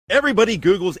Everybody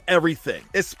Googles everything,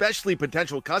 especially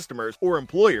potential customers or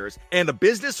employers, and a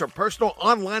business or personal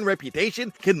online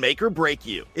reputation can make or break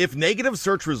you. If negative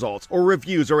search results or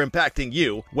reviews are impacting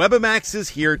you, Webamax is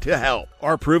here to help.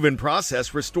 Our proven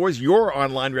process restores your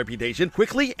online reputation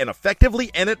quickly and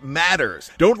effectively, and it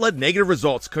matters. Don't let negative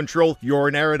results control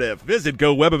your narrative. Visit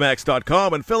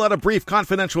GoWebamax.com and fill out a brief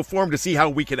confidential form to see how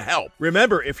we can help.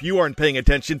 Remember, if you aren't paying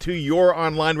attention to your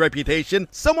online reputation,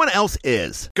 someone else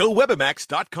is.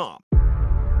 GoWebamax.com.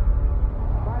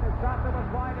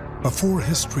 Before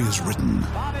history is written,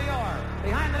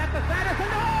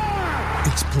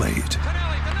 it's played.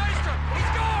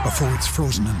 Before it's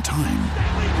frozen in time,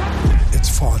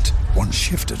 it's fought one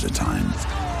shift at a time.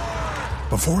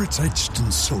 Before it's etched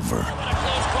in silver,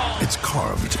 it's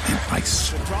carved in ice.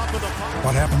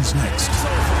 What happens next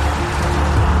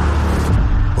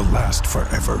will last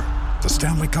forever. The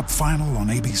Stanley Cup Final on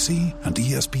ABC and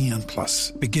ESPN Plus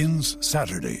begins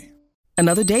Saturday.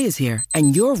 Another day is here,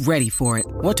 and you're ready for it.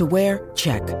 What to wear?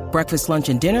 Check. Breakfast, lunch,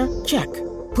 and dinner? Check.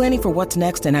 Planning for what's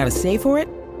next and how to save for it?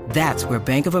 That's where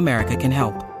Bank of America can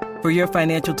help. For your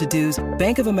financial to-dos,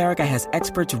 Bank of America has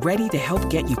experts ready to help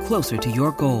get you closer to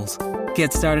your goals.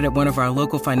 Get started at one of our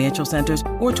local financial centers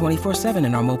or 24/7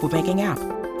 in our mobile banking app.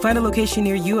 Find a location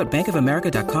near you at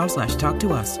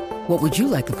bankofamerica.com/talktous. What would you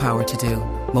like the power to do?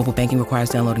 Mobile banking requires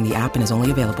downloading the app and is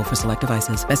only available for select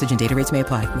devices. Message and data rates may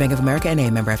apply. Bank of America N.A.,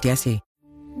 member FDIC.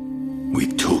 We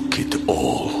took it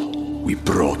all. We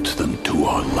brought them to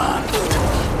our land.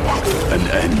 An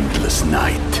endless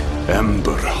night,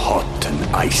 ember hot and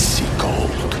icy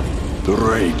cold. The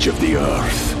rage of the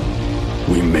earth.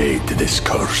 We made this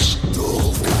curse.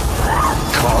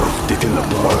 Carved it in the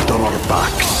blood on our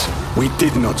backs. We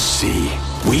did not see.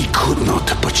 We could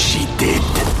not, but she did.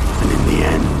 And in the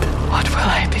end... What will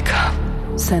I become?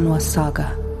 Senua's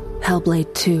Saga.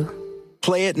 Hellblade 2.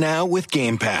 Play it now with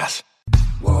Game Pass.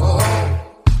 Whoa,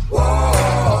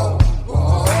 whoa,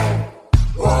 whoa,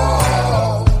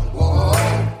 whoa, whoa,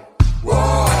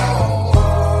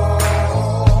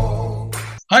 whoa.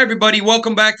 Hi, everybody.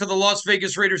 Welcome back to the Las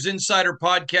Vegas Raiders Insider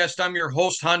Podcast. I'm your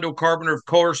host, Hondo Carpenter. Of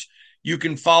course, you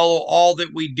can follow all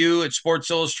that we do at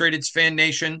Sports Illustrated's Fan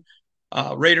Nation.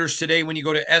 Raiders Today, when you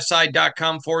go to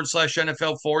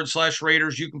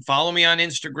si.com/NFL/Raiders, you can follow me on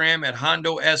Instagram at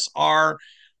HondoSR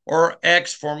or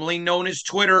X, formerly known as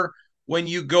Twitter, when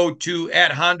you go to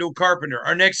at Hondo Carpenter.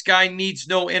 Our next guy needs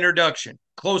no introduction.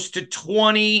 Close to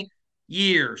 20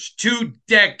 years, 2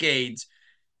 decades.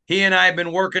 He and I have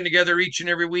been working together each and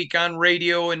every week on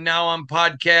radio and now on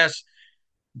podcasts,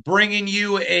 bringing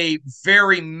you a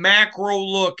very macro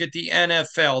look at the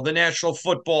NFL, the National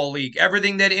Football League,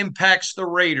 everything that impacts the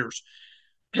Raiders.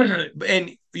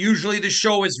 And usually the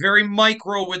show is very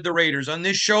micro with the Raiders. On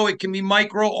this show, it can be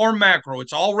micro or macro.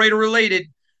 It's all Raider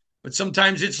related, but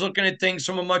sometimes it's looking at things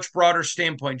from a much broader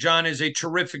standpoint. John is a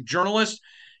terrific journalist,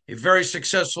 a very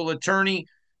successful attorney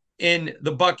in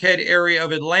the Buckhead area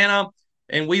of Atlanta,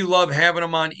 and we love having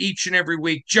him on each and every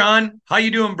week. John, how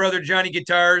you doing, brother? Johnny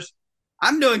Guitars?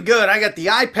 I'm doing good. I got the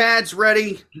iPads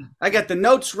ready. I got the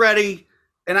notes ready.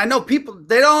 And I know people,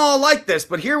 they don't all like this,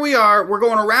 but here we are. We're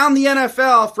going around the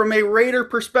NFL from a Raider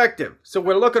perspective. So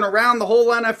we're looking around the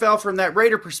whole NFL from that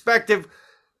Raider perspective.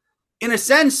 In a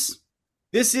sense,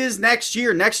 this is next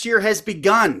year. Next year has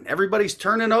begun. Everybody's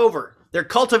turning over. They're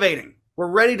cultivating. We're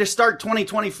ready to start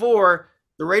 2024.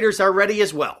 The Raiders are ready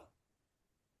as well.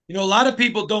 You know, a lot of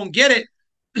people don't get it.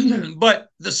 But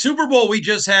the Super Bowl we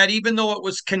just had, even though it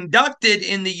was conducted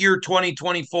in the year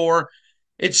 2024,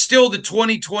 it's still the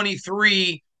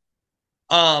 2023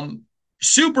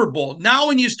 Super Bowl. Now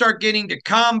when you start getting to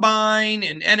Combine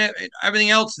and everything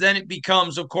else, then it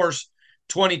becomes, of course,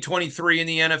 2023 in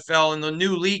the NFL, and the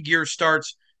new league year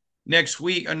starts next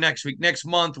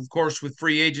month, of course, with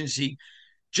free agency.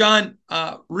 John,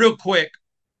 real quick,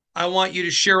 I want you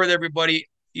to share with everybody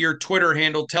your Twitter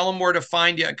handle. Tell them where to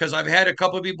find you, because I've had a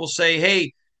couple of people say,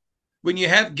 hey, when you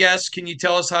have guests, can you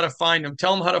tell us how to find them?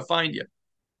 Tell them how to find you.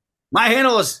 My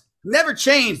handle is never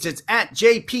changed. It's at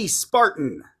JP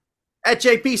Spartan. At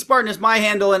JP Spartan is my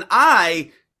handle. And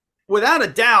I, without a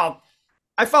doubt,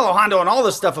 I follow Hondo on all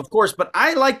this stuff, of course, but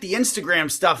I like the Instagram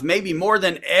stuff maybe more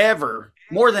than ever,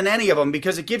 more than any of them,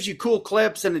 because it gives you cool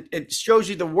clips and it shows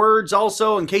you the words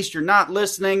also in case you're not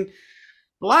listening.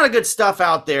 A lot of good stuff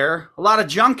out there, a lot of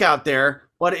junk out there,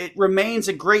 but it remains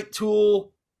a great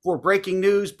tool for breaking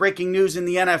news in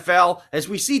the NFL. As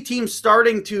we see teams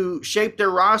starting to shape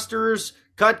their rosters,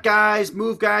 cut guys,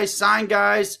 move guys, sign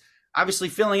guys, obviously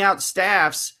filling out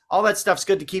staffs, all that stuff's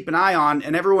good to keep an eye on,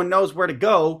 and everyone knows where to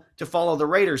go to follow the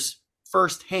Raiders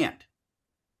firsthand.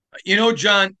 You know,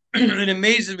 John, it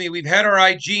amazes me. We've had our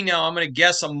IG now, I'm going to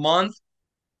guess a month.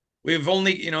 We've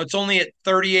only, it's only at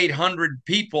 3,800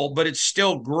 people, but it's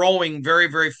still growing very,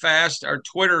 very fast. Our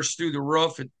Twitter's through the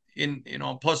roof,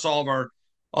 plus all of our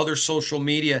other social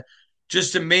media.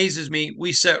 Just amazes me.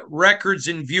 We set records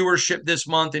in viewership this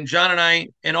month, and John and I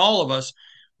and all of us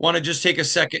want to just take a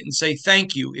second and say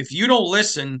thank you. If you don't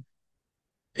listen,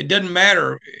 it doesn't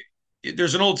matter.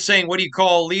 There's an old saying, what do you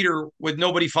call a leader with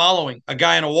nobody following? A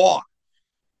guy in a walk.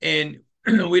 And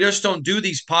we just don't do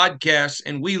these podcasts,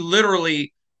 and we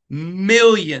literally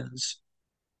millions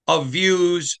of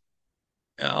views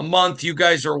a month. You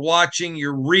guys are watching,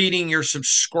 you're reading, you're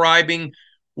subscribing.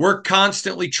 We're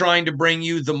constantly trying to bring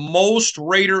you the most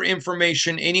Raider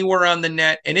information anywhere on the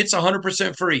net, and it's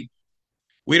 100% free.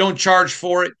 We don't charge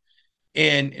for it.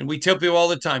 And we tell people all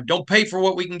the time, don't pay for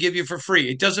what we can give you for free.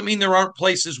 It doesn't mean there aren't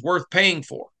places worth paying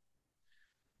for,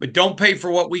 but don't pay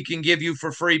for what we can give you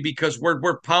for free, because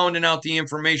we're pounding out the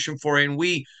information for you, and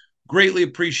we greatly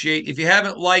appreciate. If you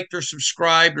haven't liked or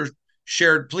subscribed or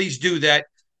shared, please do that.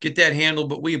 Get that handled,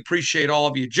 but we appreciate all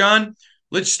of you. John,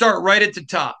 let's start right at the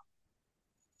top.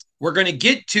 We're going to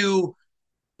get to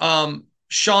Sean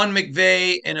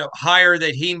McVay and a hire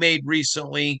that he made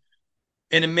recently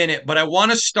in a minute, but I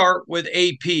want to start with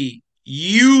AP.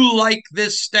 You like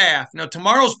this staff. Now,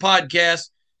 tomorrow's podcast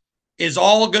is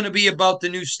all going to be about the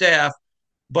new staff,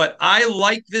 but I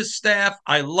like this staff.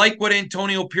 I like what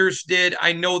Antonio Pierce did.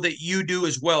 I know that you do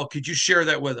as well. Could you share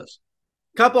that with us?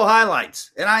 Couple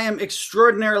highlights, and I am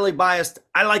extraordinarily biased.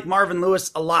 I like Marvin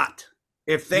Lewis a lot.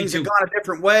 If things had gone a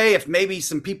different way, if maybe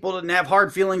some people didn't have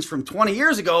hard feelings from 20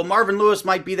 years ago, Marvin Lewis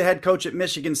might be the head coach at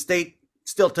Michigan State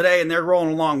still today, and they're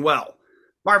rolling along well.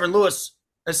 Marvin Lewis,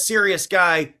 a serious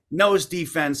guy, knows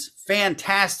defense,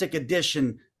 fantastic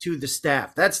addition to the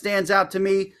staff. That stands out to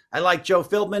me. I like Joe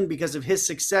Philbin because of his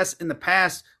success in the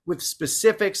past with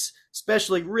specifics,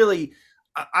 especially really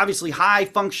obviously high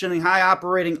functioning, high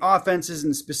operating offenses,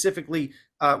 and specifically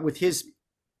with his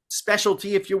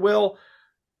specialty, if you will.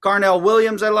 Carnell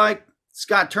Williams, I like.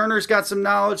 Scott Turner's got some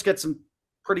knowledge, got some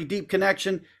pretty deep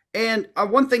connection. And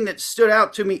one thing that stood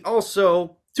out to me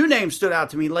also, two names stood out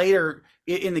to me later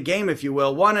in the game, if you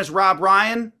will. One is Rob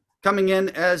Ryan coming in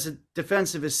as a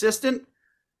defensive assistant.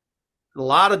 A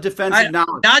lot of defensive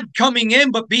knowledge. Not coming in,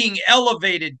 but being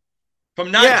elevated from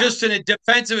not just in a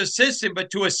defensive assistant, but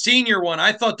to a senior one.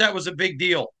 I thought that was a big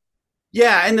deal.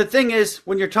 Yeah, and the thing is,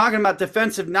 when you're talking about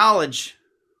defensive knowledge,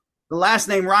 the last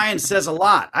name Ryan says a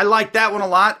lot. I like that one a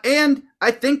lot. And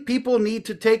I think people need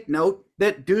to take note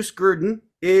that Deuce Gruden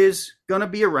is going to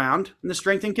be around in the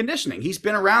strength and conditioning. He's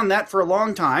been around that for a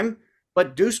long time,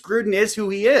 but Deuce Gruden is who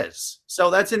he is. So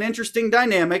that's an interesting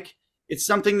dynamic. It's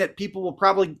something that people will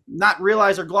probably not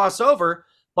realize or gloss over,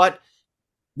 but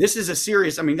this is a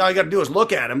serious, all you got to do is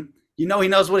look at him. He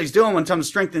knows what he's doing when it comes to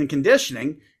strength and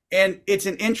conditioning. And it's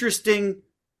an interesting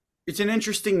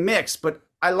mix, but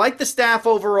I like the staff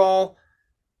overall.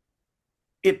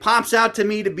 It pops out to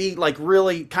me to be like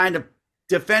really kind of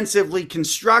defensively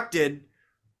constructed,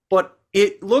 but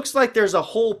it looks like there's a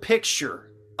whole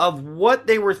picture of what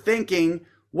they were thinking,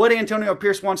 what Antonio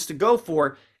Pierce wants to go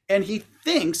for. And he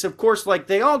thinks, of course, like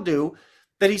they all do,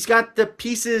 that he's got the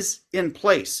pieces in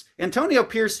place. Antonio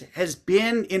Pierce has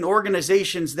been in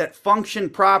organizations that function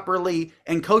properly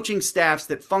and coaching staffs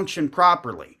that function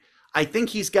properly. I think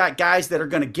he's got guys that are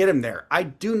going to get him there. I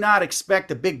do not expect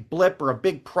a big blip or a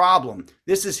big problem.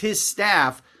 This is his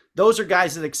staff. Those are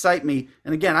guys that excite me.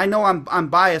 And again, I know I'm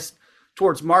biased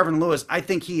towards Marvin Lewis. I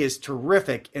think he is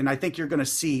terrific, and I think you're going to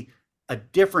see a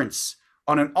difference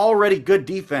on an already good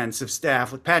defensive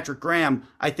staff with Patrick Graham.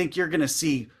 I think you're going to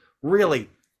see really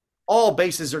all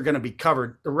bases are going to be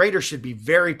covered. The Raiders should be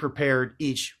very prepared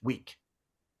each week.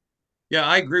 Yeah,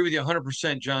 I agree with you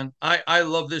 100%, John. I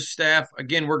love this staff.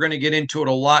 Again, we're going to get into it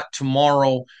a lot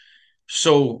tomorrow,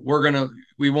 so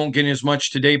we won't get in as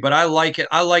much today, but I like it.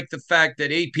 I like the fact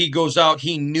that AP goes out.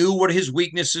 He knew what his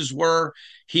weaknesses were.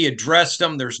 He addressed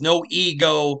them. There's no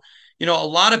ego. A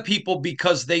lot of people,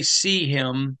 because they see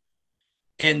him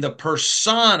and the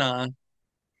persona,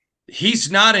 he's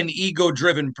not an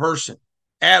ego-driven person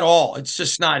at all. It's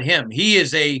just not him. He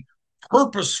is a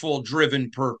purposeful driven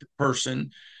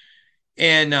person.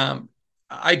 And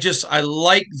I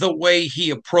like the way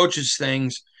he approaches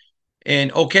things.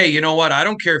 And okay, you know what? I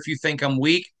don't care if you think I'm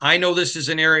weak. I know this is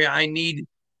an area I need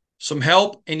some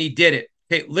help, and he did it.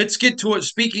 Okay, let's get to it.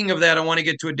 Speaking of that, I want to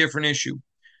get to a different issue.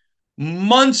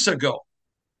 Months ago,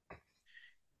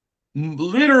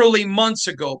 literally months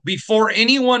ago, before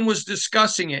anyone was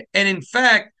discussing it, and in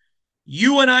fact,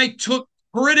 you and I took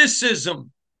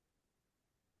criticism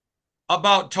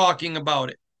about talking about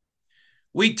it.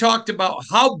 We talked about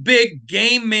how big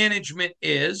game management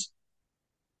is.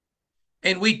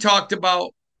 And we talked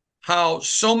about how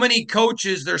so many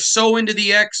coaches, they're so into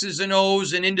the X's and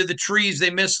O's and into the trees, they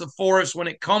miss the forest when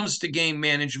it comes to game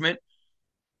management.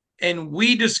 And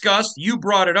we discussed, you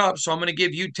brought it up, so I'm going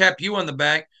to tap you on the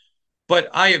back, but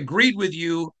I agreed with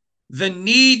you, the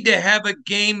need to have a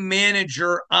game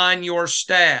manager on your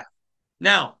staff.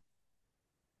 Now,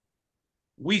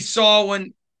 we saw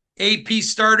when AP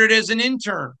started as an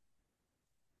intern,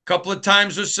 a couple of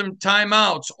times with some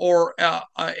timeouts or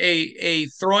a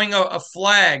throwing a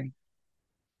flag,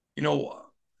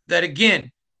 that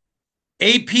again,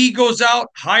 AP goes out,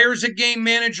 hires a game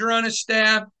manager on his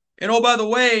staff. And oh, by the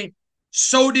way,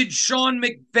 so did Sean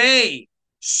McVay,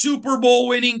 Super Bowl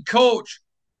winning coach,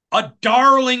 a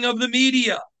darling of the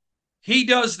media. He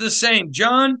does the same.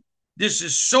 John, this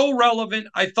is so relevant.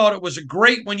 I thought it was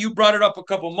great when you brought it up a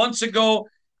couple months ago.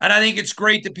 And I think it's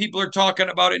great that people are talking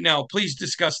about it now. Please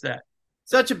discuss that.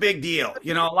 Such a big deal.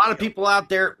 A lot of people out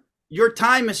there, your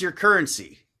time is your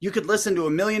currency. You could listen to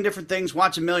a million different things,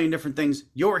 watch a million different things.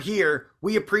 You're here.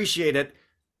 We appreciate it.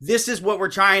 This is what we're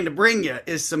trying to bring you,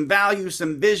 is some value,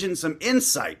 some vision, some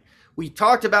insight. We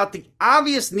talked about the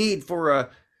obvious need for a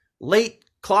late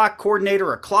clock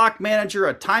coordinator, a clock manager,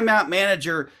 a timeout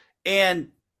manager, and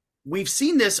we've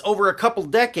seen this over a couple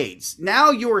decades.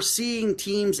 Now you're seeing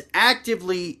teams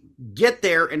actively get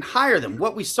there and hire them.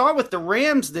 What we saw with the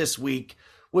Rams this week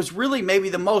was really maybe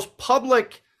the most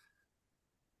public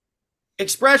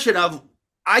expression of,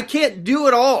 I can't do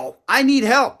it all. I need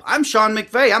help. I'm Sean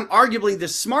McVay. I'm arguably the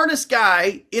smartest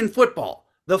guy in football.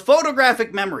 The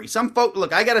photographic memory.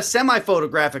 Look, I got a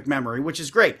semi-photographic memory, which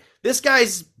is great. This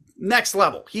guy's next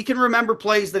level. He can remember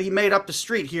plays that he made up the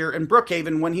street here in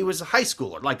Brookhaven when he was a high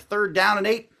schooler, like 3rd down and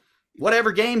 8,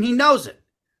 whatever game, he knows it.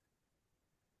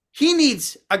 He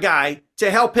needs a guy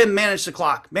to help him manage the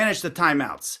clock, manage the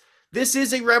timeouts. This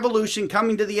is a revolution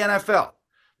coming to the NFL.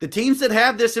 The teams that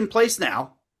have this in place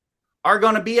now are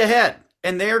going to be ahead,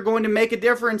 and they are going to make a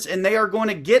difference, and they are going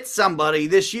to get somebody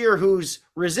this year who's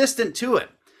resistant to it.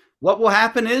 What will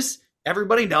happen is,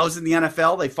 everybody knows in the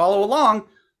NFL, they follow along,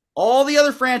 all the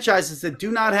other franchises that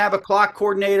do not have a clock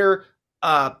coordinator,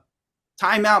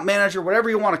 timeout manager,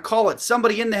 whatever you want to call it,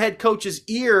 somebody in the head coach's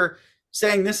ear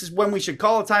saying this is when we should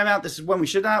call a timeout, this is when we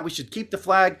should not, we should keep the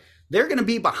flag, they're going to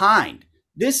be behind.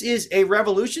 This is a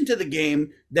revolution to the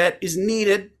game that is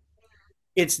needed.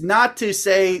 It's not to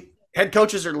say head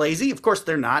coaches are lazy. Of course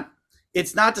they're not.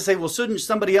 It's not to say, well, shouldn't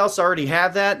somebody else already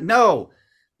have that? No,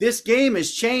 this game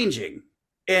is changing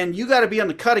and you got to be on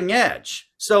the cutting edge.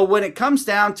 So when it comes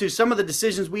down to some of the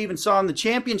decisions we even saw in the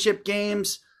championship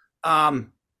games,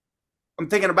 I'm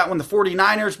thinking about when the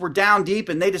 49ers were down deep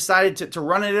and they decided to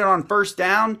run it in on 1st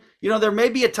down. There may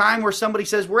be a time where somebody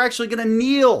says, we're actually going to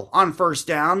kneel on 1st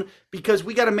down because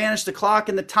we got to manage the clock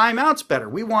and the timeouts better.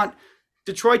 We want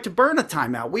Detroit to burn a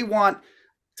timeout. We want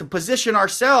to position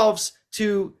ourselves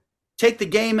to take the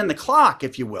game and the clock,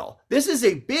 if you will. This is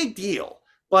a big deal,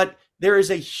 but there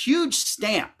is a huge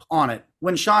stamp on it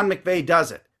when Sean McVay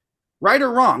does it. Right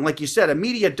or wrong, like you said, a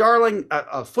media darling,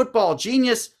 a football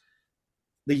genius,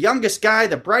 the youngest guy,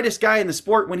 the brightest guy in the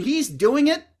sport, when he's doing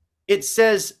it, it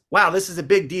says, wow, this is a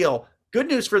big deal. Good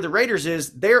news for the Raiders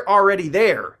is they're already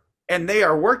there and they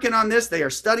are working on this. They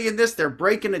are studying this. They're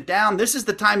breaking it down. This is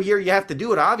the time of year you have to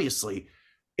do it, obviously.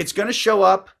 It's going to show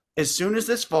up as soon as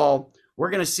this fall. We're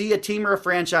going to see a team or a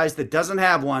franchise that doesn't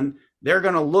have one. They're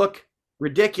going to look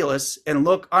ridiculous and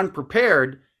look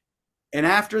unprepared. And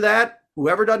after that,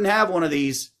 whoever doesn't have one of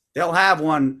these, they'll have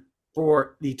one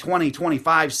for the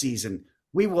 2025 season.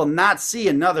 We will not see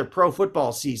another pro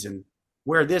football season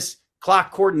where this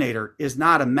clock coordinator is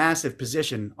not a massive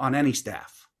position on any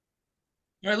staff.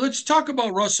 All right, let's talk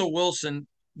about Russell Wilson,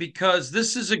 because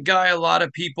this is a guy a lot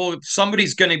of people,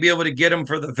 somebody's going to be able to get him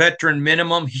for the veteran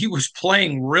minimum. He was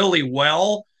playing really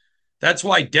well. That's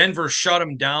why Denver shut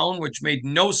him down, which made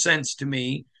no sense to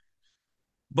me.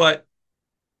 But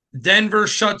Denver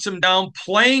shuts him down,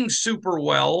 playing super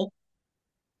well.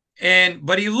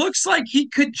 But he looks like he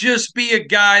could just be a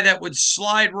guy that would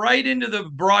slide right into the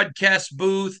broadcast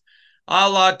booth, a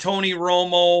la Tony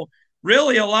Romo,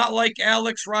 really a lot like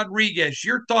Alex Rodriguez.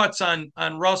 Your thoughts on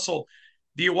Russell?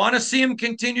 Do you want to see him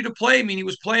continue to play? I mean, he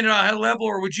was playing at a high level,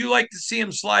 or would you like to see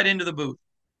him slide into the booth?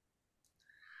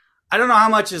 I don't know how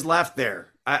much is left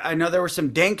there. I know there were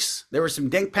some dinks. There were some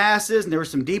dink passes, and there were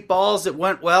some deep balls that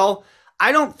went well.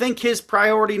 I don't think his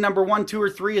priority number 1, 2, or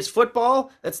 3 is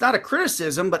football. That's not a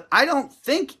criticism, but I don't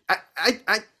think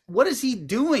what is he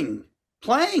doing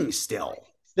playing still?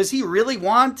 Does he really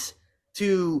want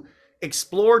to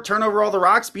explore, turn over all the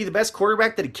rocks, be the best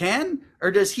quarterback that he can?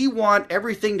 Or does he want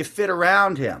everything to fit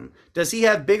around him? Does he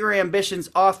have bigger ambitions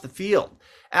off the field?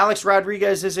 Alex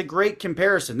Rodriguez is a great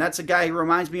comparison. That's a guy he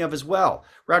reminds me of as well.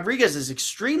 Rodriguez is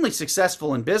extremely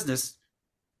successful in business,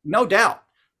 no doubt.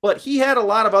 But he had a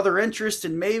lot of other interests,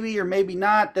 and maybe or maybe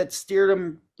not, that steered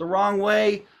him the wrong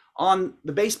way on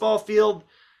the baseball field.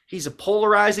 He's a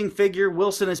polarizing figure.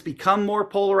 Wilson has become more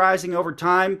polarizing over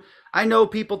time. I know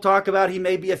people talk about he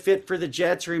may be a fit for the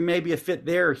Jets, or he may be a fit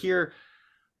there or here.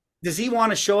 Does he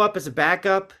want to show up as a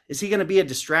backup? Is he going to be a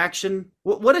distraction?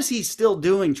 What is he still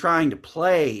doing trying to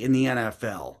play in the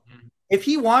NFL? If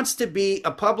he wants to be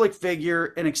a public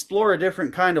figure and explore a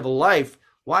different kind of a life,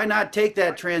 why not take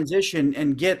that transition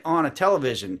and get on a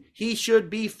television? He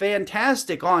should be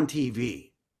fantastic on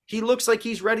TV. He looks like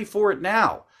he's ready for it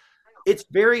now. It's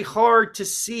very hard to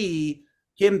see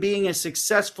him being a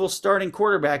successful starting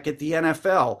quarterback at the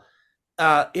NFL,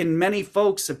 in many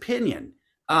folks' opinion.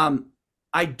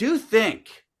 I do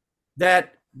think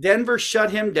that Denver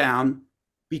shut him down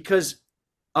because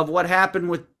of what happened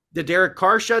with the Derek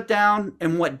Carr shutdown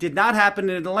and what did not happen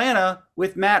in Atlanta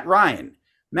with Matt Ryan.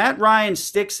 Matt Ryan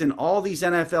sticks in all these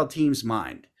NFL teams'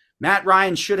 mind. Matt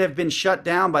Ryan should have been shut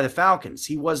down by the Falcons.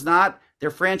 He was not.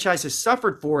 Their franchise has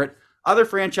suffered for it. Other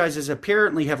franchises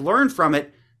apparently have learned from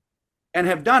it and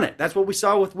have done it. That's what we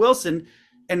saw with Wilson.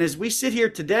 And as we sit here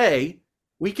today,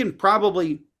 we can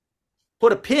probably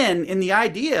put a pin in the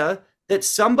idea that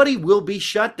somebody will be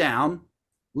shut down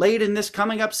late in this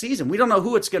coming up season. We don't know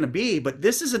who it's going to be, but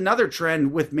this is another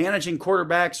trend with managing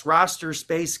quarterbacks, roster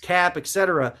space, cap,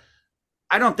 etc.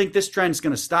 I don't think this trend is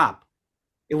going to stop.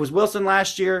 It was Wilson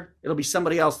last year. It'll be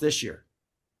somebody else this year.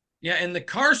 Yeah, and the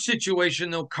Carr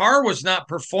situation, though, Carr was not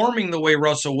performing the way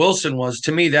Russell Wilson was.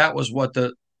 To me, that was what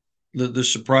the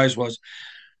surprise was.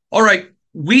 All right,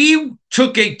 we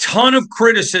took a ton of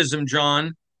criticism,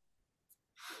 John,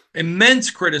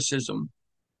 immense criticism,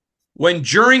 when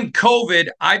during COVID,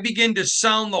 I began to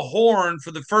sound the horn for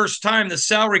the first time the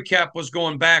salary cap was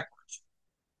going backwards.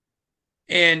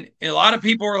 And a lot of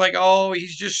people were like, oh,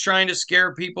 he's just trying to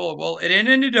scare people. Well, it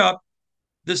ended up,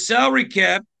 the salary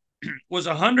cap was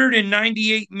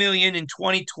 $198 million in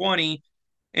 2020,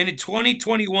 and in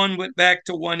 2021 went back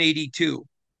to 182.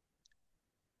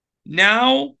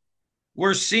 Now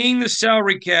we're seeing the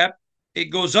salary cap. It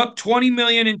goes up 20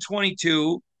 million in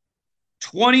 22,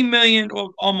 20 million,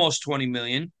 well, almost 20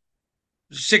 million,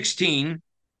 16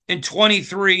 in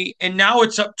 23, and now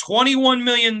it's up 21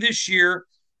 million this year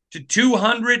to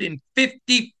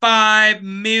 $255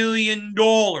 million.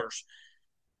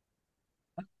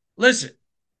 Listen,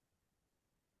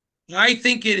 I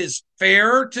think it is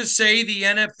fair to say the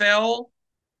NFL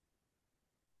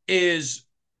is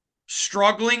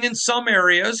struggling in some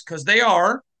areas, because they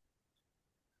are.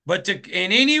 But to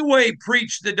in any way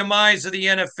preach the demise of the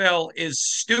NFL is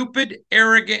stupid,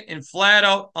 arrogant, and flat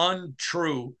out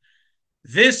untrue.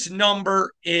 This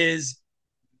number is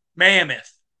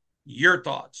mammoth. Your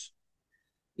thoughts?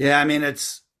 Yeah, I mean,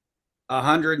 it's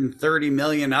 130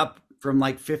 million up from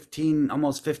like 15,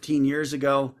 almost 15 years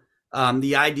ago.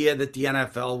 The idea that the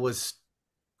NFL was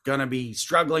going to be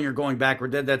struggling or going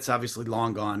backward, that's obviously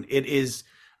long gone. It is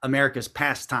America's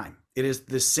pastime. It is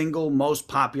the single most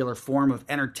popular form of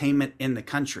entertainment in the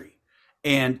country.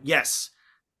 And yes,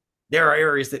 there are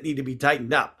areas that need to be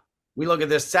tightened up. We look at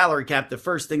this salary cap, the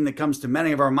first thing that comes to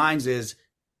many of our minds is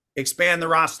expand the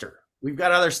roster. We've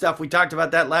got other stuff. We talked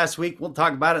about that last week. We'll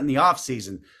talk about it in the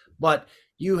offseason. But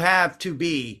you have to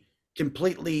be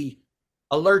completely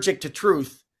allergic to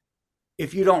truth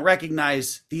if you don't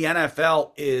recognize the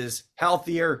NFL is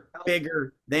healthier,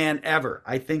 bigger than ever.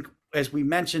 I think, as we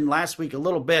mentioned last week a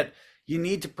little bit,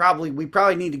 we probably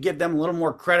need to give them a little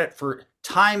more credit for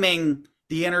timing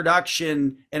the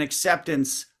introduction and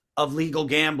acceptance of legal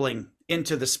gambling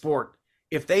into the sport.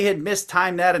 If they had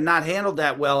mistimed that and not handled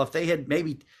that well, if they had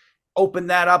maybe opened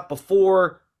that up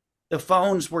before the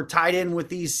phones were tied in with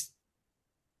these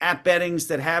app bettings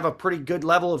that have a pretty good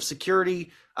level of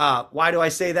security. Why do I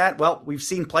say that? Well, we've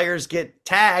seen players get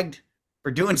tagged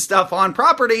for doing stuff on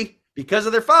property because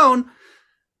of their phone.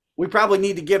 We probably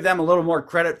need to give them a little more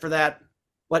credit for that.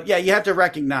 But yeah, you have to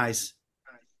recognize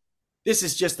this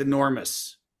is just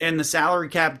enormous. And the salary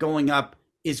cap going up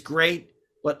is great,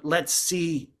 but let's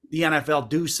see the NFL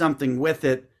do something with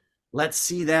it. Let's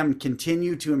see them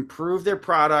continue to improve their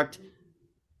product,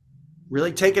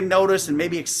 really take a notice and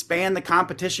maybe expand the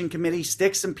competition committee,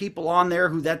 stick some people on there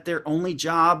who that their only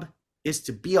job is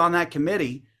to be on that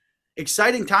committee.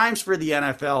 Exciting times for the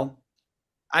NFL.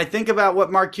 I think about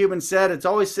what Mark Cuban said. It's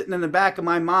always sitting in the back of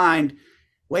my mind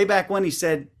way back when he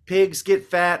said, pigs get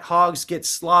fat, hogs get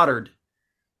slaughtered.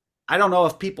 I don't know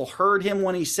if people heard him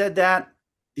when he said that.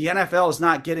 The NFL is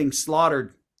not getting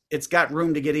slaughtered. It's got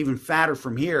room to get even fatter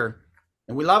from here,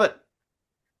 and we love it.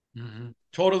 Mm-hmm.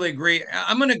 Totally agree.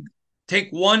 I'm going to take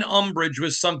one umbrage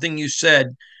with something you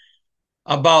said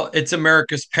about it's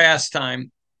America's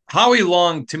pastime. Howie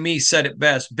Long, to me, said it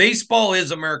best. Baseball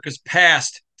is America's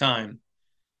pastime,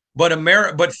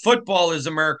 but football is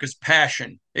America's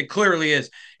passion. It clearly is.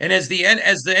 And as the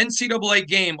NCAA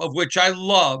game, of which I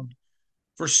loved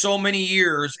for so many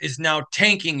years, is now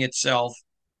tanking itself,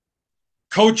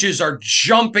 coaches are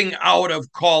jumping out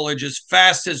of college as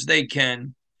fast as they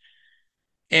can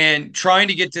and trying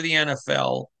to get to the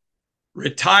NFL,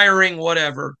 retiring,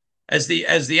 whatever. As the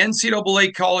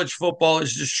NCAA college football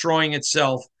is destroying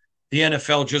itself, the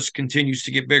NFL just continues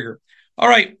to get bigger. All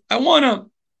right, I want to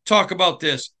talk about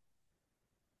this.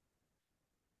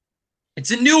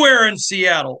 It's a new era in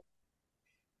Seattle,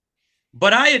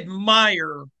 but I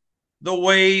admire the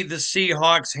way the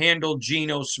Seahawks handled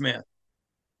Geno Smith.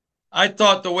 I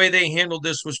thought the way they handled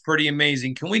this was pretty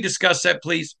amazing. Can we discuss that,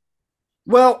 please?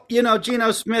 Well,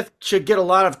 Geno Smith should get a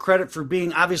lot of credit for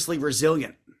being obviously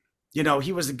resilient.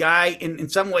 He was a guy in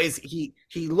some ways he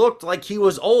looked like he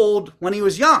was old when he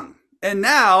was young. And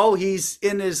now he's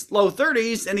in his low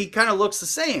 30s and he kind of looks the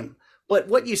same. But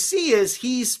what you see is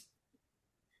he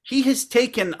has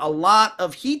taken a lot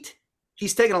of heat.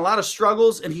 He's taken a lot of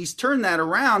struggles and he's turned that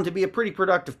around to be a pretty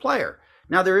productive player.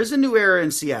 Now, there is a new era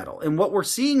in Seattle. And what we're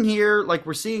seeing here, like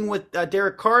we're seeing with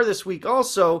Derek Carr this week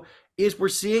also, is we're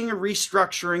seeing a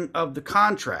restructuring of the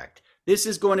contract. This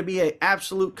is going to be an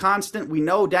absolute constant. We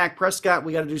know Dak Prescott,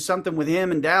 we got to do something with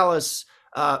him in Dallas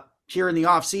here in the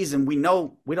offseason. We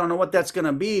don't know what that's going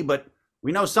to be, but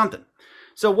we know something.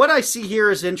 So what I see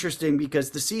here is interesting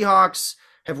because the Seahawks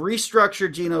have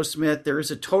restructured Geno Smith. There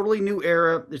is a totally new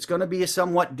era. It's going to be a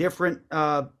somewhat different,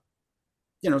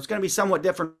 it's going to be somewhat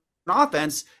different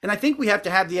offense. And I think we have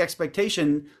to have the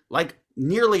expectation, like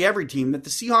nearly every team, that the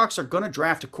Seahawks are going to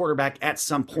draft a quarterback at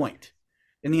some point.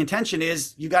 And the intention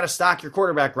is you got to stock your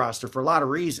quarterback roster for a lot of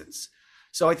reasons.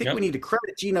 So I think we need to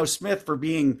credit Geno Smith for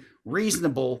being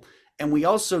reasonable. And we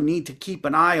also need to keep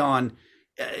an eye on,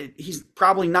 he's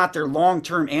probably not their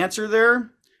long-term answer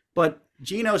there, but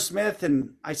Geno Smith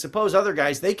and I suppose other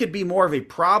guys, they could be more of a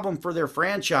problem for their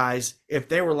franchise if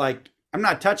they were like, I'm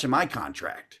not touching my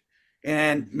contract.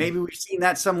 And maybe we've seen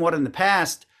that somewhat in the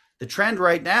past. The trend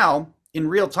right now in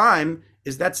real time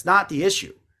is that's not the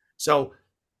issue. So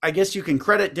I guess you can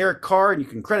credit Derek Carr and you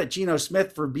can credit Geno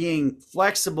Smith for being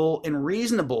flexible and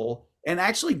reasonable and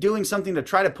actually doing something to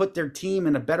try to put their team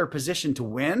in a better position to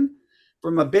win.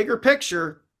 From a bigger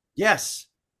picture, yes,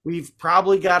 we've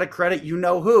probably got to credit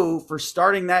you-know-who for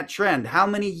starting that trend. How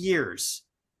many years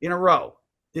in a row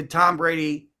did Tom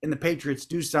Brady and the Patriots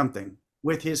do something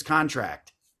with his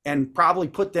contract and probably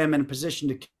put them in a position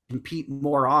to compete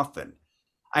more often?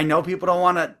 I know people don't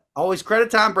want to always credit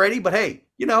Tom Brady, but hey,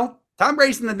 Tom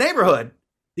Brady's in the neighborhood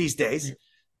these days.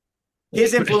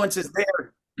 His influence is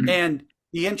there. And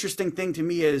the interesting thing to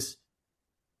me is,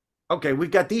 okay,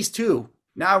 we've got these two.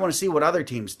 Now I want to see what other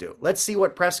teams do. Let's see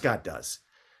what Prescott does.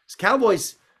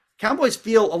 Cowboys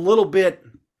feel a little bit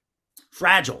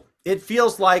fragile. It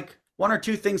feels like one or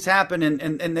two things happen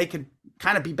and they could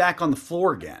kind of be back on the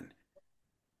floor again.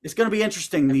 It's going to be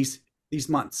interesting these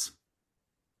months.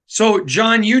 So,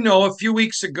 John, a few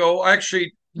weeks ago,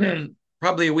 actually,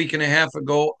 probably a week and a half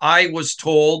ago, I was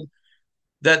told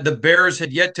that the Bears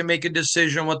had yet to make a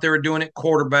decision on what they were doing at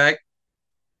quarterback,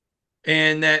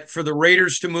 and that for the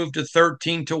Raiders to move to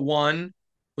 13-1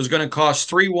 was going to cost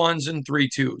 3 1s and 3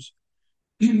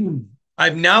 2s.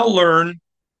 I've now learned,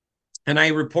 and I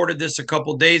reported this a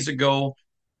couple days ago,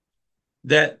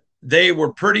 that they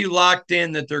were pretty locked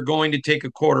in that they're going to take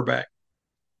a quarterback.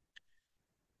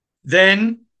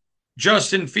 Then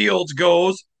Justin Fields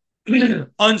goes,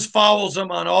 unfollows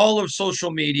him on all of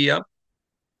social media.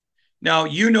 Now,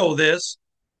 you know this.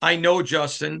 I know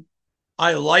Justin.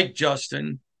 I like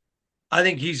Justin. I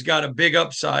think he's got a big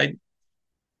upside.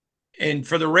 And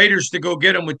for the Raiders to go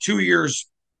get him with 2 years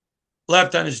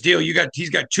left on his deal, he's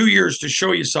got 2 years to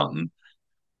show you something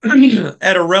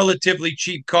at a relatively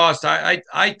cheap cost.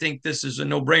 I think this is a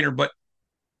no-brainer. But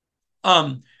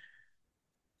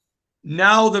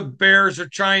now the Bears are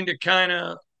trying to kind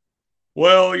of,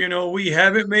 we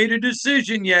haven't made a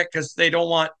decision yet because they don't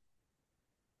want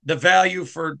the value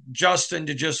for Justin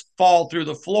to just fall through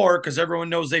the floor because everyone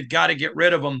knows they've got to get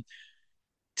rid of him.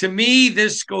 To me,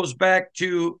 this goes back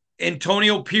to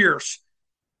Antonio Pierce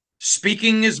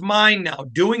speaking his mind now,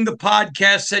 doing the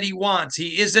podcast that he wants.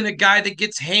 He isn't a guy that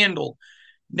gets handled.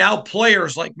 Now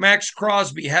players like Max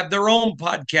Crosby have their own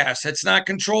podcast that's not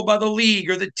controlled by the league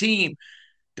or the team.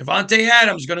 Davante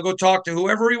Adams going to go talk to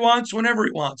whoever he wants, whenever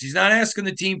he wants. He's not asking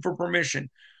the team for permission.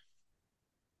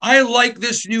 I like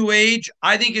this new age.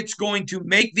 I think it's going to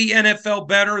make the NFL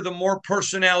better the more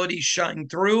personalities shine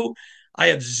through. I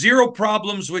have zero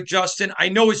problems with Justin. I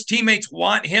know his teammates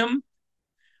want him.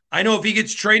 I know if he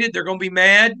gets traded, they're going to be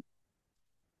mad.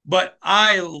 But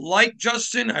I like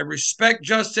Justin. I respect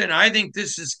Justin. I think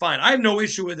this is fine. I have no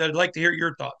issue with it. I'd like to hear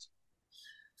your thoughts.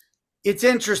 It's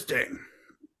interesting.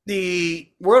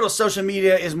 The world of social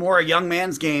media is more a young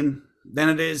man's game than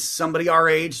it is somebody our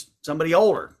age, somebody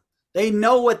older. They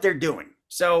know what they're doing.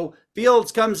 So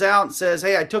Fields comes out and says,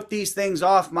 hey, I took these things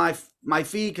off my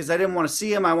feed because I didn't want to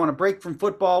see them. I want to break from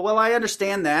football. Well, I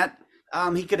understand that.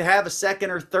 He could have a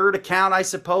second or third account, I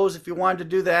suppose, if he wanted to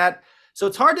do that. So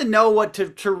it's hard to know what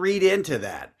to read into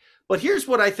that. But here's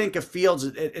what I think of Fields.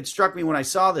 It struck me when I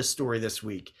saw this story this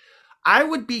week. I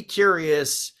would be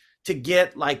curious to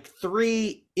get like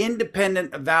 3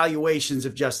 independent evaluations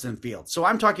of Justin Fields. So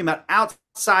I'm talking about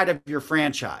outside of your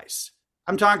franchise.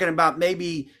 I'm talking about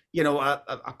maybe,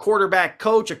 a quarterback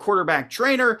coach, a quarterback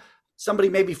trainer, somebody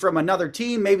maybe from another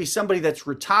team, maybe somebody that's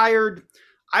retired.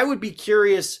 I would be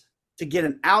curious to get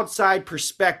an outside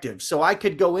perspective. So I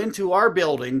could go into our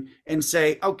building and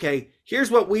say, okay, here's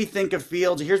what we think of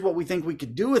Fields. Here's what we think we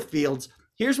could do with Fields.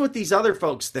 Here's what these other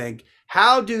folks think.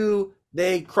 How do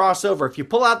they cross over? If you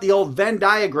pull out the old Venn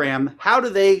diagram, how do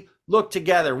they look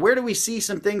together? Where do we see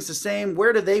some things the same?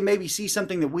 Where do they maybe see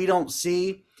something that we don't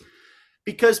see?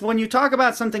 Because when you talk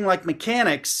about something like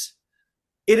mechanics,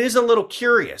 it is a little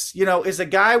curious. Is a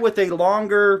guy with a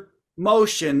longer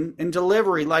motion and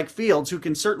delivery like Fields, who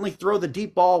can certainly throw the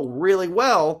deep ball really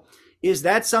well, is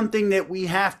that something that we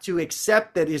have to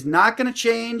accept that is not going to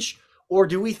change? Or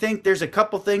do we think there's a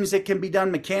couple things that can be done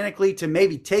mechanically to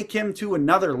maybe take him to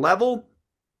another level?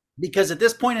 Because at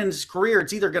this point in his career,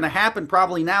 it's either going to happen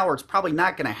probably now or it's probably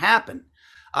not going to happen.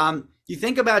 You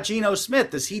think about Geno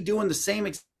Smith. Is he doing the same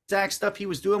exact stuff he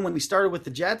was doing when we started with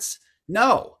the Jets?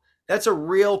 No. That's a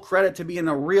real credit to being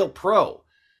a real pro.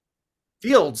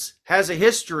 Fields has a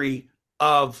history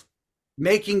of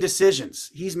making decisions.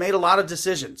 He's made a lot of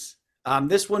decisions.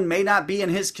 This one may not be in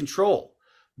his control,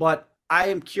 but I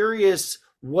am curious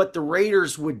what the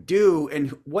Raiders would do and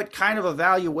what kind of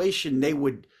evaluation they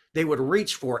would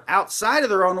reach for outside of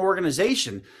their own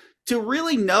organization to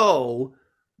really know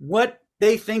what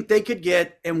they think they could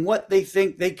get and what they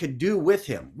think they could do with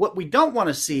him. What we don't want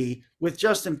to see with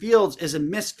Justin Fields is a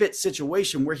misfit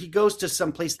situation where he goes to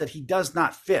some place that he does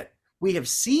not fit. We have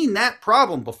seen that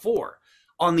problem before.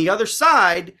 On the other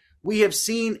side, we have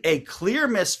seen a clear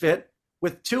misfit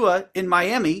with Tua in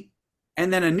Miami,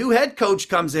 and then a new head coach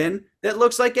comes in that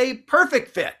looks like a perfect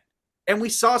fit. And we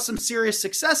saw some serious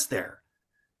success there.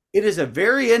 It is a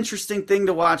very interesting thing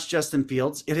to watch Justin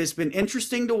Fields. It has been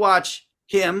interesting to watch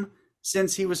him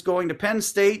since he was going to Penn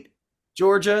State,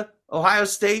 Georgia, Ohio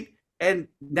State, and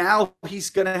now he's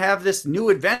going to have this new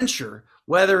adventure,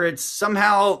 whether it's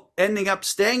somehow ending up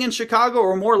staying in Chicago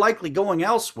or more likely going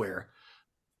elsewhere.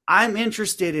 I'm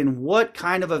interested in what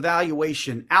kind of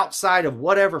evaluation outside of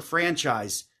whatever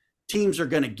franchise teams are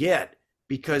going to get,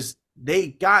 because they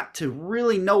got to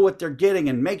really know what they're getting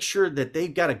and make sure that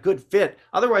they've got a good fit.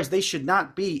 Otherwise, they should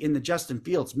not be in the Justin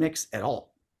Fields mix at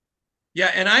all.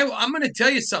 Yeah, and I'm going to tell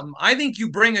you something. I think you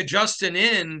bring a Justin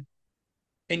in,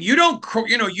 and you don't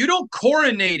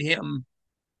coronate him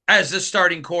as the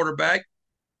starting quarterback.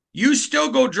 You still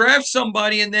go draft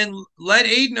somebody and then let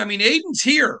Aiden. I mean, Aiden's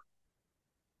here.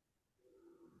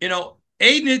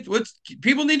 Aiden, what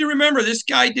people need to remember, this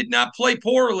guy did not play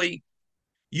poorly.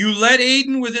 You let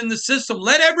Aiden within the system.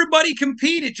 Let everybody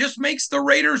compete. It just makes the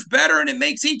Raiders better, and it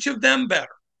makes each of them better.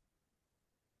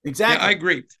 Exactly. Yeah, I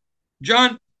agree.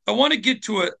 John, I want to get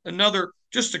to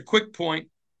just a quick point.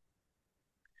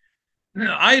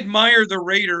 I admire the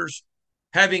Raiders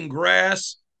having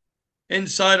grass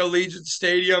inside Allegiant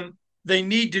Stadium. They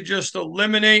need to just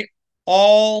eliminate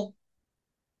all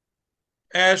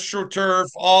AstroTurf,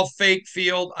 all fake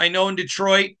field. I know in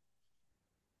Detroit,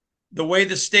 the way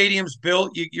the stadium's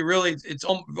built, it's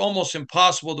almost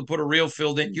impossible to put a real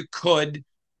field in. You could,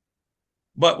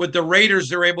 but with the Raiders,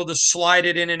 they're able to slide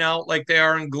it in and out like they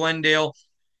are in Glendale.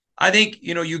 I think,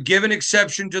 you give an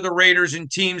exception to the Raiders and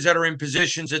teams that are in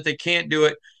positions that they can't do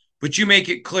it, but you make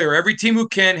it clear. Every team who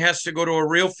can has to go to a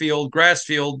real field, grass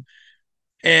field,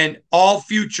 and all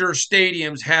future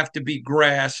stadiums have to be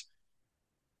grass.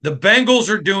 The Bengals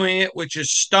are doing it, which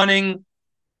is stunning.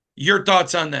 Your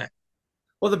thoughts on that?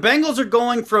 Well, the Bengals are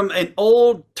going from an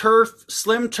old turf,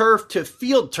 slim turf, to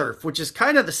field turf, which is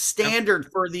kind of the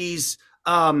standard for these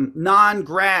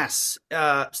non-grass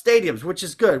stadiums, which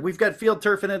is good. We've got field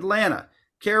turf in Atlanta.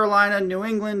 Carolina, New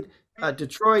England,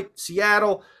 Detroit,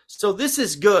 Seattle. So this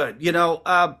is good.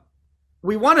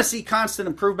 We want to see constant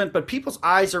improvement, but people's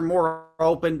eyes are more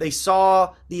open. They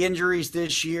saw the injuries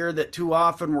this year that too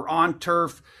often were on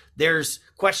turf. There's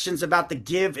questions about the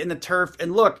give in the turf.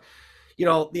 And look, the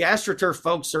AstroTurf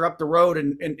folks are up the road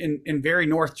in very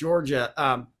North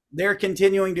Georgia. They're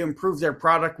continuing to improve their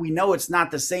product. We know it's not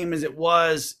the same as it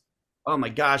was, oh my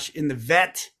gosh, in the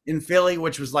vet in Philly,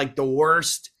 which was like the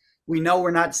worst. We know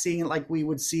we're not seeing it like we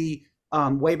would see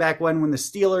way back when the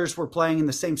Steelers were playing in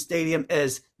the same stadium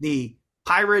as the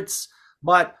Pirates.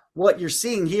 But what you're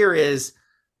seeing here is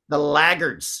the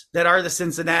laggards that are the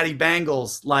Cincinnati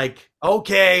Bengals. Like,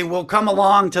 okay, we'll come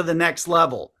along to the next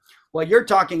level. What you're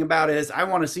talking about is I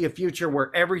want to see a future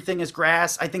where everything is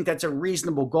grass. I think that's a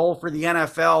reasonable goal for the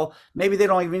NFL. Maybe they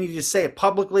don't even need to say it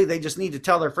publicly. They just need to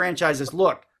tell their franchises,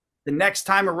 look, the next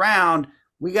time around,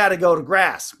 we got to go to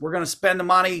grass. We're going to spend the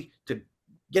money to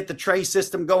get the tray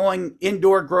system going,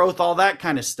 indoor growth, all that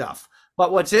kind of stuff.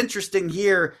 But what's interesting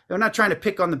here, I'm not trying to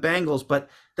pick on the Bengals, but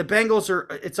the Bengals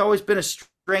it's always been a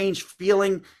strange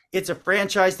feeling. It's a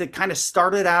franchise that kind of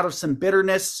started out of some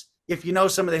bitterness, if you know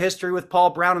some of the history with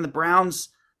Paul Brown and the Browns,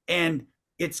 and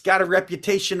it's got a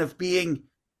reputation of being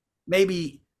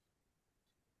maybe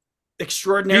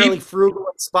extraordinarily frugal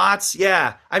in spots.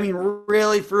 Yeah. I mean,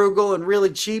 really frugal and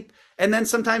really cheap. And then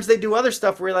sometimes they do other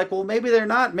stuff where you're like, well, maybe they're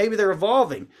not, maybe they're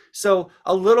evolving. So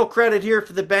a little credit here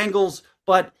for the Bengals,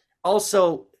 but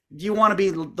also, do you want to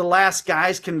be the last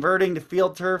guys converting to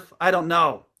field turf? I don't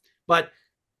know. But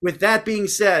with that being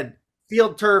said,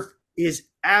 field turf is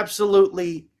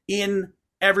absolutely in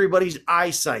everybody's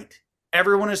eyesight.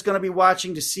 Everyone is going to be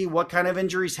watching to see what kind of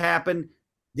injuries happen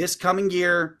this coming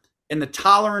year, and the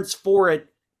tolerance for it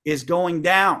is going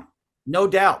down, no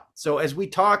doubt. So as we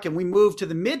talk and we move to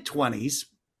the mid-20s,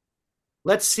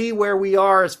 let's see where we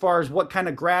are as far as what kind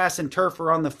of grass and turf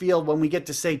are on the field when we get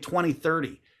to, say,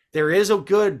 2030. There is a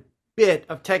good bit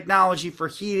of technology for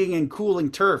heating and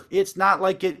cooling turf. It's not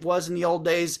like it was in the old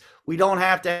days. We don't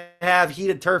have to have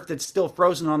heated turf that's still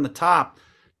frozen on the top.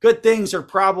 Good things are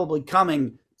probably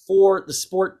coming for the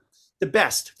sport. The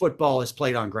best football is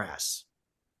played on grass.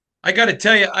 I got to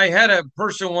tell you, I had a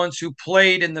person once who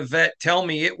played in the vet tell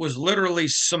me it was literally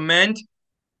cement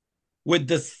with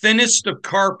the thinnest of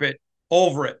carpet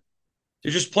over it.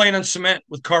 They're just playing on cement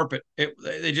with carpet.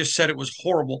 They just said it was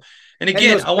horrible. And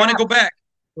again, I want to go back.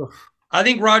 I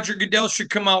think Roger Goodell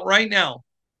should come out right now.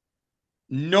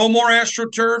 No more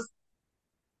AstroTurf.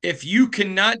 If you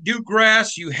cannot do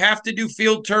grass, you have to do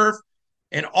field turf,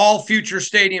 and all future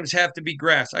stadiums have to be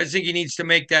grass. I think he needs to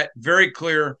make that very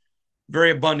clear,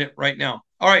 very abundant right now.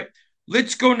 All right,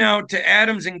 let's go now to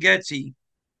Adams and Getsy.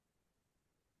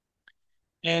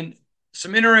 And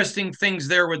some interesting things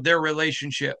there with their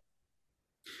relationship.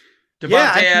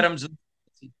 Davante Adams.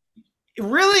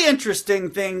 Really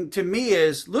interesting thing to me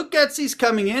is Luke Getsy's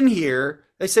coming in here.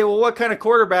 They say, well, what kind of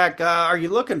quarterback are you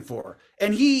looking for?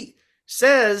 And he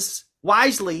says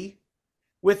wisely,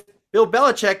 with Bill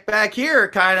Belichick back here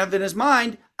kind of in his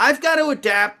mind, I've got to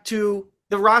adapt to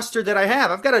the roster that I have.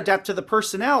 I've got to adapt to the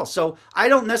personnel. So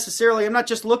I'm not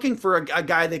just looking for a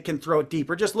guy that can throw it deep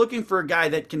or just looking for a guy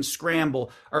that can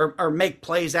scramble or make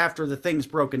plays after the thing's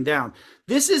broken down.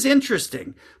 This is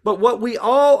interesting, but what we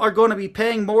all are going to be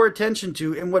paying more attention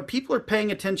to and what people are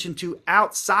paying attention to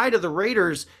outside of the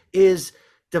Raiders is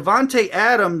Davante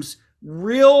Adams'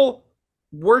 real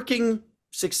working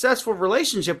successful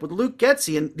relationship with Luke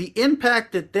Getsy and the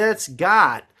impact that that's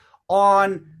got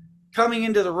on coming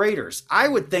into the Raiders. I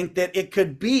would think that it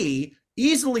could be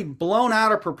easily blown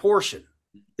out of proportion.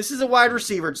 This is a wide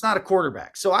receiver. It's not a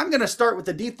quarterback. So I'm going to start with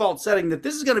the default setting that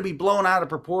this is going to be blown out of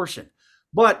proportion.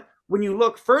 But when you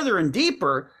look further and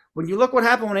deeper, when you look what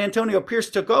happened when Antonio Pierce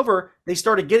took over, they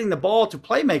started getting the ball to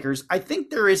playmakers. I think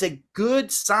there is a good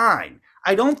sign.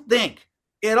 I don't think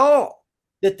at all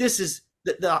that this is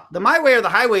the my way or the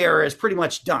highway era is pretty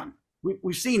much done.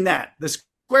 We've seen that. The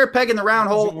square peg in the round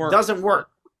hole doesn't work.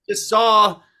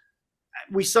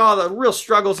 We saw the real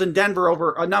struggles in Denver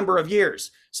over a number of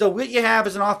years. So what you have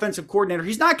is an offensive coordinator.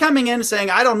 He's not coming in saying,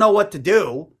 I don't know what to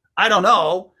do. I don't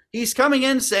know. He's coming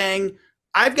in saying,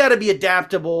 I've got to be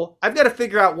adaptable. I've got to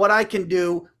figure out what I can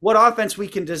do, what offense we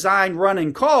can design, run,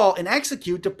 and call, and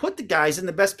execute to put the guys in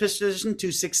the best position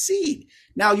to succeed.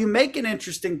 Now, you make an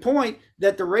interesting point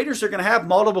that the Raiders are going to have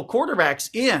multiple quarterbacks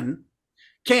in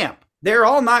camp. They're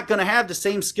all not going to have the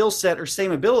same skill set or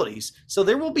same abilities. So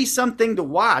there will be something to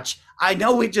watch. I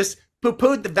know we just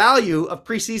poo-pooed the value of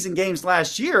preseason games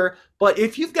last year, but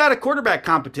if you've got a quarterback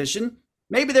competition,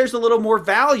 maybe there's a little more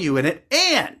value in it.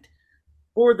 And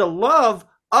for the love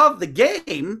of the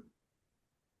game,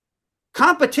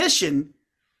 competition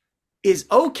is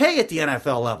okay at the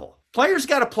NFL level. Players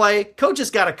got to play,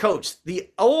 coaches got to coach. The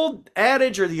old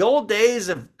adage or the old days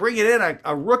of bringing in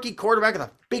a rookie quarterback with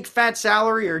a big fat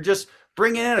salary or just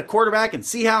bringing in a quarterback and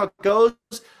see how it goes.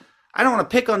 I don't want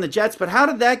to pick on the Jets, but how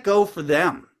did that go for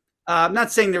them? I'm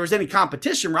not saying there was any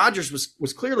competition. Rodgers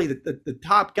was clearly the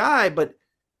top guy, but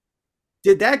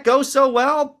did that go so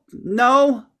well?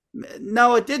 No,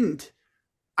 it didn't.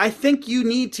 I think you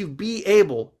need to be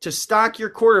able to stock your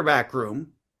quarterback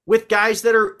room with guys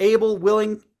that are able,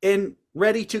 willing, and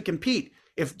ready to compete.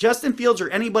 If Justin Fields or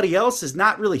anybody else is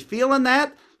not really feeling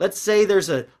that, let's say there's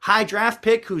a high draft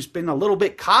pick who's been a little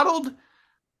bit coddled,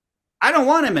 I don't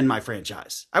want him in my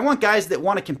franchise. I want guys that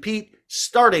want to compete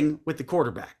starting with the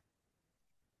quarterback.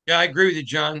 Yeah, I agree with you,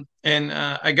 John. And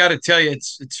I got to tell you,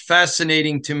 it's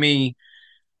fascinating to me.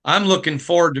 I'm looking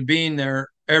forward to being there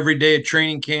every day at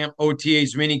training camp,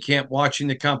 OTAs, mini camp, watching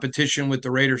the competition with the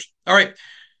Raiders. All right.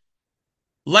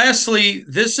 Lastly,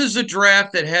 this is a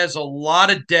draft that has a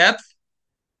lot of depth,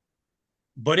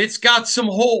 but it's got some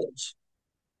holes.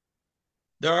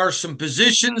 There are some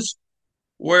positions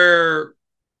where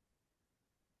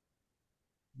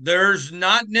there's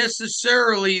not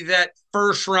necessarily that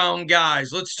first-round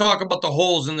guys. Let's talk about the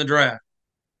holes in the draft.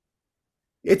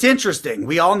 It's interesting.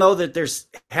 We all know that there's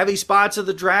heavy spots of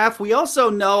the draft. We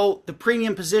also know the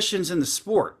premium positions in the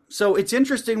sport. So it's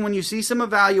interesting when you see some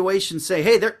evaluations say,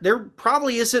 hey, there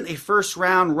probably isn't a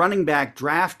first-round running back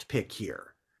draft pick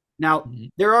here. Now,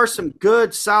 there are some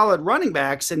good, solid running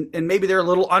backs, and maybe they're a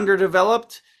little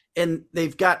underdeveloped, and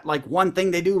they've got like one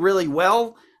thing they do really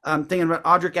well. I'm thinking about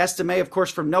Audric Estime, of course,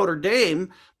 from Notre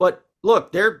Dame. But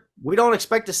look, we don't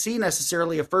expect to see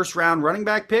necessarily a first-round running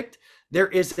back picked. There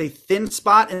is a thin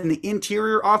spot in the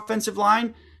interior offensive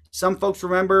line. Some folks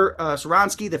remember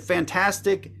Soronsky, the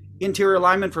fantastic interior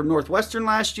lineman from Northwestern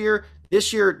last year.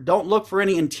 This year, don't look for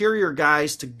any interior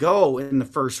guys to go in the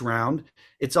first round.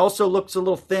 It also looks a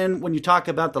little thin when you talk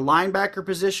about the linebacker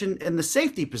position and the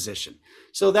safety position.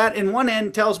 So that in one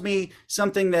end tells me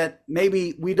something that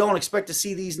maybe we don't expect to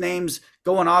see these names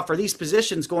going off or these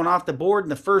positions going off the board in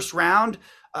the first round.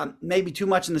 Maybe too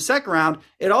much in the second round.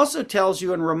 It also tells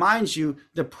you and reminds you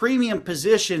the premium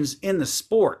positions in the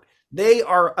sport. They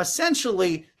are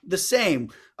essentially the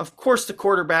same. Of course, the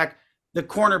quarterback, the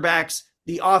cornerbacks,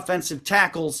 the offensive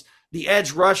tackles, the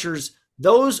edge rushers,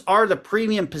 those are the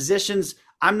premium positions.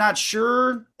 I'm not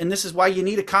sure, and this is why you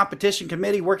need a competition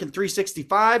committee working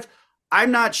 365. I'm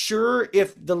not sure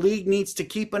if the league needs to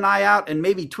keep an eye out and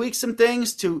maybe tweak some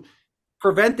things to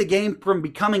prevent the game from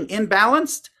becoming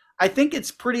imbalanced. I think it's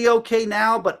pretty okay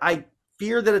now, but I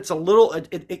fear that it's a little,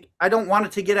 I don't want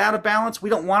it to get out of balance.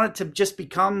 We don't want it to just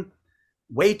become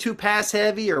way too pass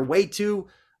heavy or way too,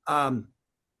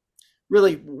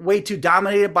 way too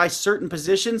dominated by certain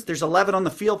positions. There's 11 on the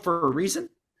field for a reason.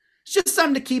 It's just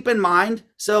something to keep in mind.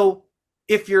 So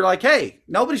if you're like, hey,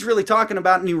 nobody's really talking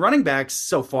about new running backs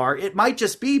so far, it might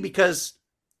just be because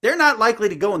they're not likely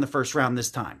to go in the first round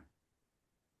this time.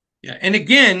 Yeah. And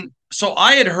again, so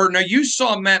I had heard, now you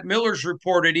saw Matt Miller's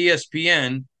report at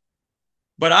ESPN,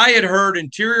 but I had heard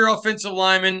interior offensive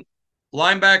lineman,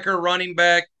 linebacker, running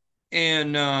back,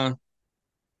 and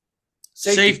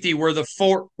safety were the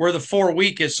four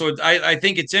weakest. So I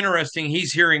think it's interesting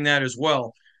he's hearing that as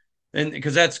well. And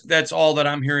because that's all that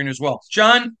I'm hearing as well.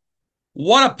 John,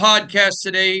 what a podcast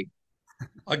today.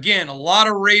 Again, a lot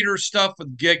of Raider stuff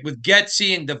with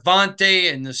Getsy and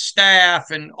Davante and the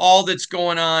staff and all that's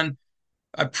going on.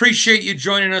 I appreciate you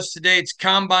joining us today. It's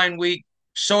Combine Week.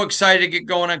 So excited to get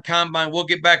going on Combine. We'll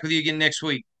get back with you again next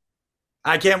week.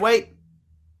 I can't wait.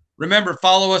 Remember,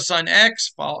 follow us on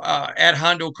X, at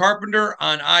Hondo Carpenter,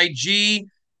 on IG,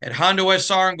 at Hondo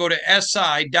SR, and go to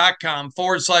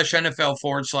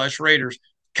si.com/NFL/Raiders.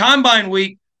 Combine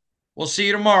Week. We'll see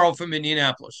you tomorrow from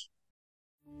Indianapolis.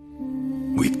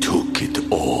 We took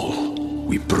it all.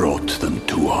 We brought them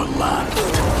to our land.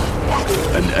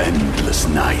 An endless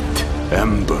night,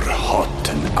 ember hot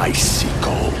and icy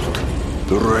cold.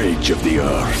 The rage of the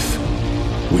earth.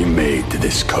 We made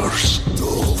this curse.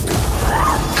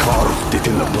 Carved it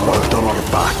in the blood on our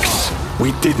backs.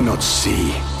 We did not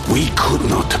see. We could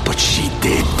not, but she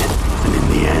did. And in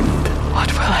the end...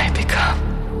 What will I become?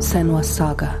 Senua's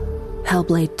Saga.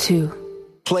 Hellblade 2.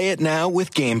 Play it now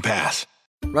with Game Pass.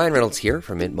 Ryan Reynolds here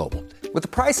from Mint Mobile. With the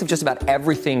price of just about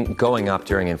everything going up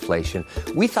during inflation,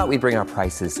 we thought we'd bring our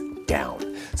prices down.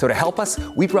 So to help us,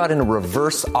 we brought in a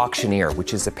reverse auctioneer,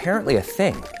 which is apparently a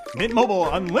thing. Mint Mobile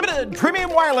Unlimited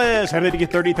Premium Wireless. How to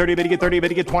get 30, 30, bit to get 30, bit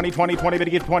to get 20, 20, 20, bit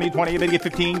to get 20, 20, bit to get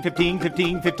 15, 15,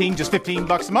 15, 15, just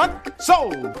 $15 a month?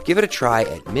 Sold! Give it a try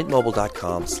at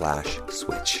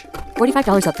mintmobile.com/switch.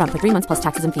 $45 up front for 3 months plus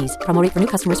taxes and fees. Promo rate for new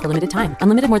customers for limited time.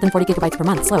 Unlimited more than 40 gigabytes per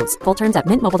month slows. Full terms at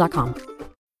mintmobile.com.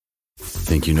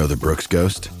 Think you know the Brooks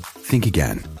Ghost? Think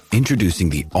again. Introducing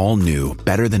the all-new,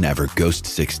 better-than-ever Ghost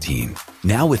 16.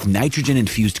 Now with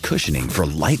nitrogen-infused cushioning for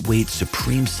lightweight,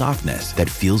 supreme softness that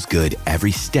feels good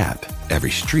every step,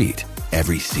 every street,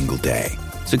 every single day.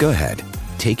 So go ahead,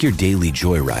 take your daily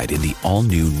joyride in the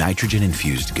all-new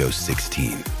nitrogen-infused Ghost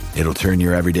 16. It'll turn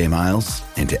your everyday miles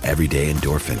into everyday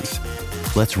endorphins.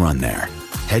 Let's run there.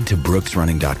 Head to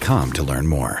brooksrunning.com to learn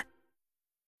more.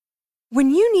 When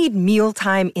you need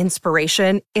mealtime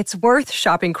inspiration, it's worth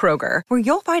shopping Kroger, where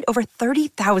you'll find over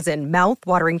 30,000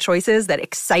 mouth-watering choices that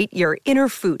excite your inner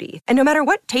foodie. And no matter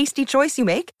what tasty choice you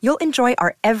make, you'll enjoy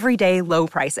our everyday low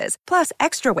prices, plus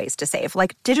extra ways to save,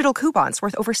 like digital coupons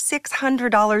worth over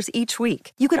 $600 each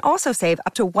week. You can also save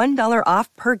up to $1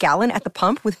 off per gallon at the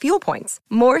pump with fuel points.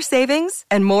 More savings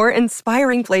and more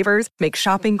inspiring flavors make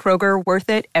shopping Kroger worth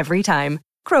it every time.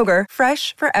 Kroger,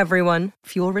 fresh for everyone.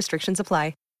 Fuel restrictions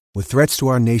apply. With threats to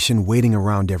our nation waiting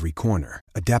around every corner,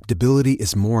 adaptability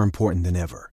is more important than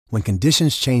ever. When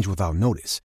conditions change without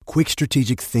notice, quick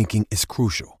strategic thinking is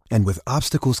crucial. And with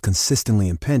obstacles consistently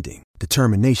impending,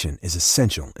 determination is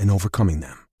essential in overcoming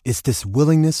them. It's this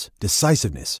willingness,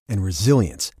 decisiveness, and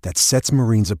resilience that sets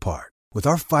Marines apart. With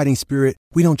our fighting spirit,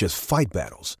 we don't just fight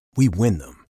battles, we win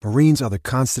them. Marines are the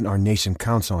constant our nation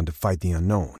counts on to fight the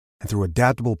unknown. And through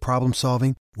adaptable problem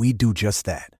solving, we do just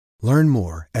that. Learn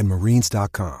more at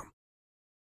marines.com.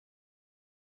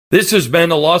 This has been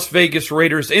a Las Vegas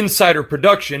Raiders Insider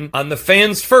production on the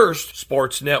Fans First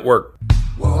Sports Network.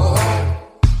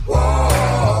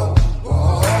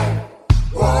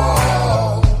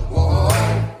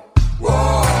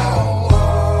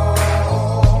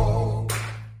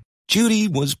 Judy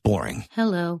was boring.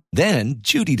 Hello. Then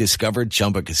Judy discovered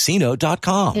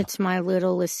ChumbaCasino.com. It's my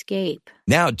little escape.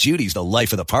 Now Judy's the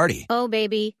life of the party. Oh,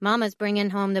 baby, mama's bringing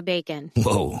home the bacon.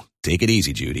 Whoa, take it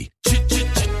easy, Judy.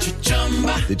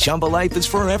 The Chumba life is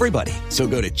for everybody. So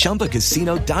go to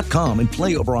ChumbaCasino.com and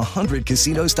play over 100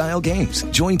 casino-style games.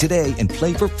 Join today and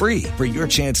play for free for your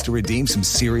chance to redeem some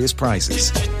serious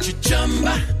prizes.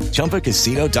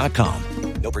 ChumbaCasino.com.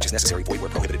 No purchase necessary. Void where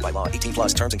prohibited by law. 18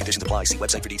 plus terms and conditions apply. See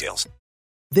website for details.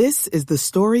 This is the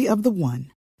story of the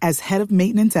one. As head of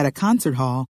maintenance at a concert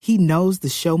hall, he knows the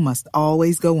show must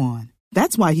always go on.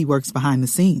 That's why he works behind the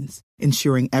scenes,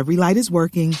 ensuring every light is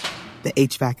working, the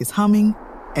HVAC is humming,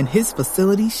 and his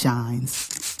facility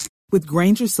shines. With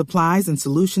Grainger's supplies and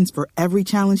solutions for every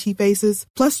challenge he faces,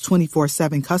 plus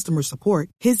 24/7 customer support,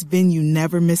 his venue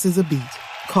never misses a beat.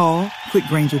 Call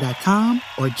quickgrainger.com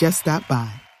or just stop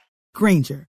by.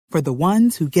 Grainger, for the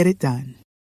ones who get it done.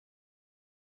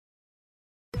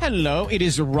 Hello, it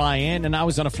is Ryan, and I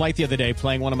was on a flight the other day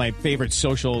playing one of my favorite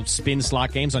social spin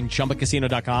slot games on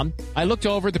ChumbaCasino.com. I looked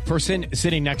over at the person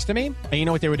sitting next to me, and you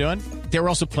know what they were doing? They were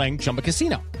also playing Chumba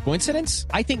Casino. Coincidence?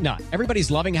 I think not. Everybody's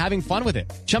loving having fun with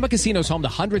it. Chumba Casino is home to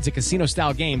hundreds of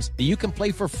casino-style games that you can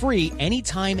play for free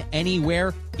anytime,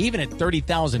 anywhere, even at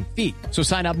 30,000 feet. So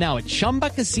sign up now at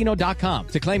ChumbaCasino.com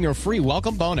to claim your free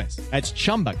welcome bonus. That's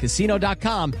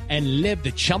ChumbaCasino.com and live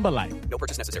the Chumba life. No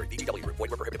purchase necessary. VGW. Void where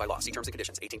prohibited by law. See terms and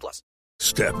conditions. 18 plus.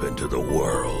 Step into the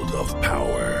world of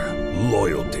power,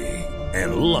 loyalty,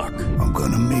 and luck. I'm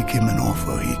gonna make him an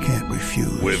offer he can't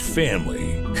refuse. With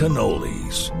family,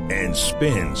 cannolis, and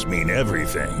spins mean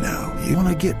everything. Now, you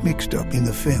wanna get mixed up in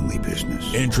the family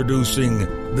business. Introducing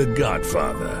The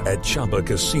Godfather at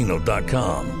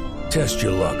ChumbaCasino.com. Test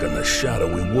your luck in the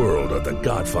shadowy world of The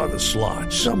Godfather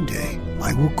slot. Someday,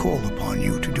 I will call upon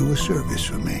you to do a service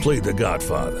for me. Play The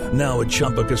Godfather, now at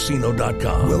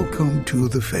ChumbaCasino.com. Welcome to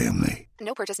the family.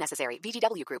 No purchase necessary.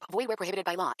 VGW Group. Void where prohibited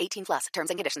by law. 18 plus. Terms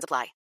and conditions apply.